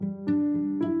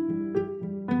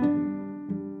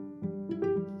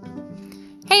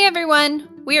Hey everyone!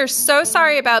 We are so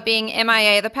sorry about being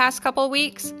MIA the past couple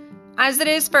weeks. As it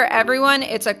is for everyone,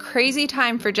 it's a crazy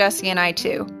time for Jessie and I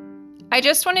too. I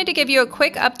just wanted to give you a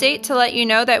quick update to let you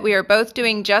know that we are both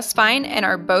doing just fine and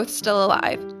are both still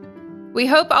alive. We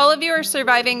hope all of you are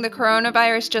surviving the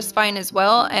coronavirus just fine as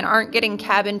well and aren't getting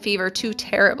cabin fever too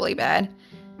terribly bad.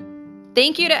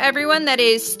 Thank you to everyone that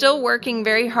is still working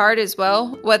very hard as well.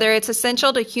 Whether it's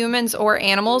essential to humans or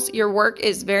animals, your work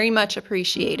is very much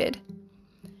appreciated.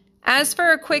 As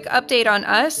for a quick update on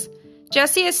us,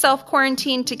 Jessie is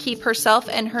self-quarantined to keep herself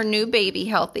and her new baby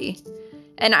healthy.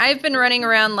 And I've been running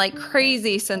around like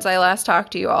crazy since I last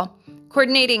talked to you all,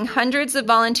 coordinating hundreds of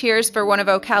volunteers for one of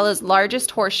Ocala's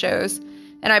largest horse shows,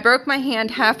 and I broke my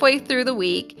hand halfway through the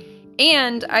week,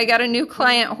 and I got a new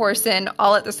client horse in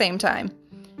all at the same time.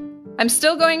 I'm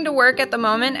still going to work at the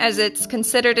moment as it's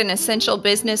considered an essential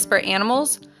business for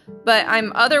animals, but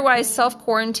I'm otherwise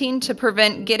self-quarantined to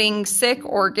prevent getting sick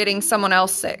or getting someone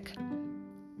else sick.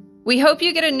 We hope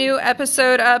you get a new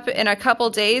episode up in a couple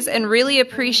days and really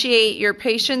appreciate your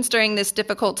patience during this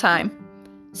difficult time.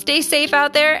 Stay safe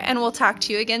out there, and we'll talk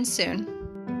to you again soon.